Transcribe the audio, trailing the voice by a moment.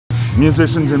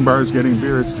Musicians in bars getting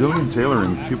beer. It's Julian Taylor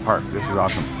in Kew Park. This is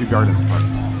awesome. Kew Gardens Park.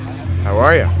 How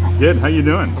are you? Good. How you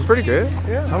doing? I'm pretty good.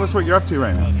 Yeah. Tell us what you're up to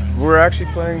right now. We're actually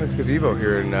playing this gazebo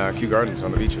here in Kew Gardens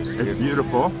on the beaches. It's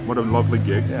beautiful. What a lovely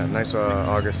gig. Yeah, nice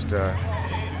August,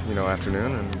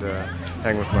 afternoon, and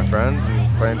hanging with my friends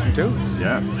and playing some tunes.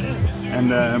 Yeah.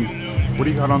 And what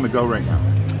do you got on the go right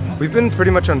now? We've been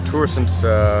pretty much on tour since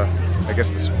I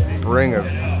guess the spring of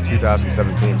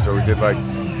 2017. So we did like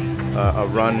a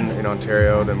run in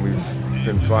Ontario, then we've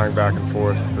been flying back and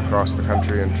forth across the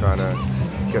country and trying to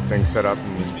get things set up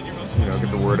and get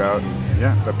the word out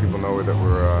and let people know that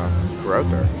we're out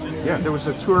there. Yeah, there was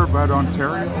a tour about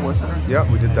Ontario, was there? Yeah,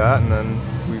 we did that, and then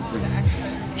we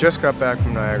just got back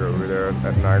from Niagara. We were there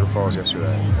at Niagara Falls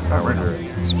yesterday, and now we're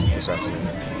here this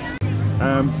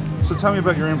afternoon. So tell me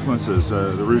about your influences,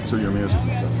 the roots of your music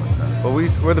and stuff like that. Well,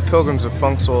 we're the pilgrims of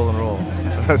funk, soul, and roll.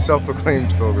 Self-proclaimed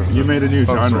pilgrims. You made a new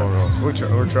funk, genre. Soul, and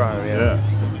roll. We're trying, yeah.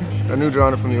 A new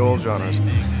genre from the old genres.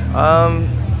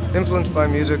 Influenced by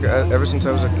music ever since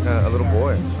I was a little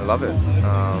boy. I love it.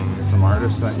 Some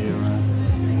artists that you...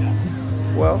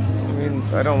 Well, I mean,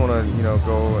 I don't want to,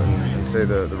 go and say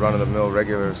the run-of-the-mill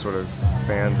regular sort of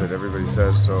bands that everybody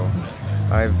says. So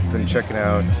I've been checking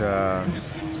out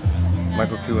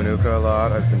Michael Kiwanuka a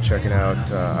lot. I've been checking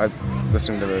out, I've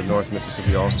listened to the North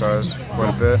Mississippi All-Stars quite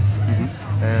a bit.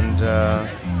 And,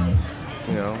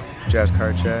 Jazz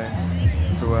Cartier.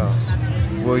 Who else?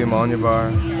 William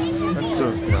Onyebar.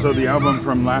 So the album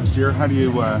from last year, how do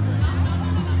you,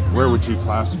 where would you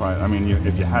classify it? I mean,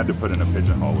 if you had to put in a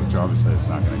pigeonhole, which obviously it's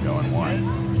not going to go in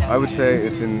one. I would say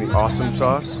it's in the awesome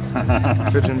sauce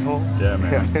pigeonhole. Yeah,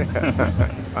 man.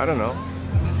 I don't know.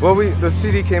 Well, the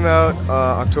CD came out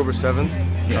October 7th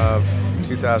of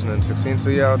 2016. So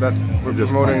yeah, we're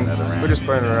just promoting. We're just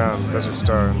playing around Desert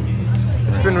Star. And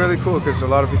it's been really cool because a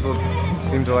lot of people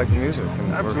seem to like the music, and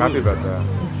we're happy about that.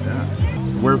 Yeah.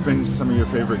 Where have been some of your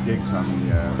favorite gigs on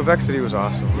the... Quebec City was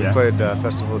awesome. We played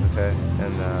Festival d'été,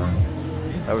 and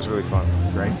that was really fun.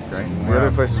 Great. The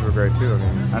other places were great too.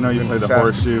 I know you played the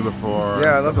Horseshoe before.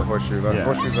 Yeah, I love the Horseshoe. The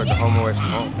Horseshoe's like a home away from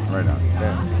home. Right on.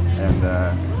 Yeah.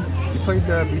 And you played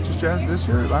Beaches Jazz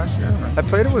last year? Or? I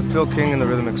played it with Bill King and the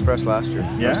Rhythm Express last year.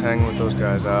 Yeah? I was hanging with those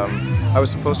guys. I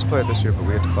was supposed to play it this year, but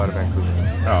we had to fly to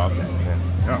Vancouver. Oh, okay.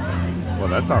 Yeah. Well,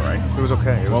 that's all right. It was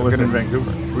okay. What was in Vancouver?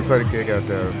 We played a gig out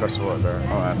there, a festival out there.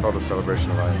 Oh, that's called the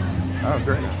Celebration of Lights. Oh,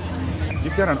 great.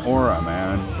 You've got an aura,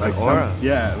 man. Like aura?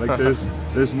 Yeah, like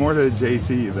there's more to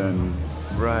JT than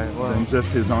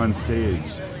just his on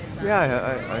stage.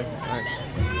 Yeah,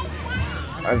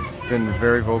 I've been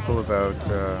very vocal about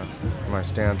my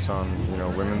stance on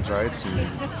women's rights and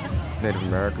Native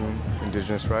American,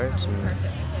 Indigenous rights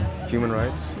and human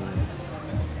rights. And,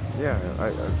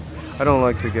 I don't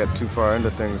like to get too far into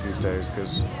things these days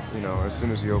because as soon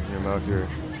as you open your mouth, you're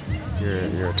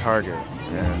a target.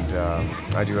 And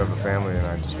I do have a family, and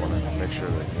I just want to make sure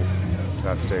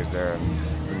that stays there, and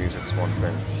the music's one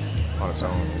thing on its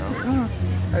own.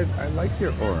 I like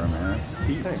your aura, man. It's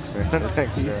peace. Thanks.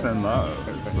 It's peace and love.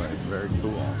 It's like very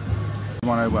cool. You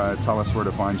want to tell us where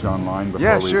to find you online before we?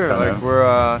 Yeah, sure.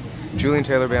 We're Julian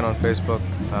Taylor Band on Facebook,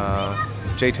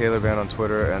 J Taylor Band on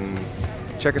Twitter, and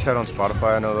check us out on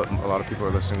Spotify. I know that a lot of people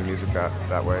are listening to music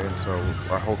that way, and so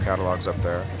our whole catalog's up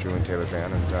there, Julian Taylor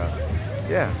Band, and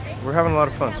we're having a lot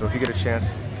of fun. So if you get a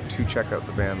chance to check out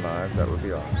the band live, that would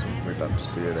be awesome. We'd love to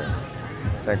see you there.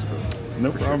 Thanks, Boo.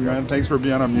 No problem, man. Thanks for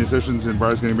being on Musicians in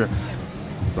Bars Getting Beer.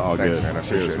 It's all Thanks, good. Man. I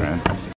Cheers, appreciate it. man.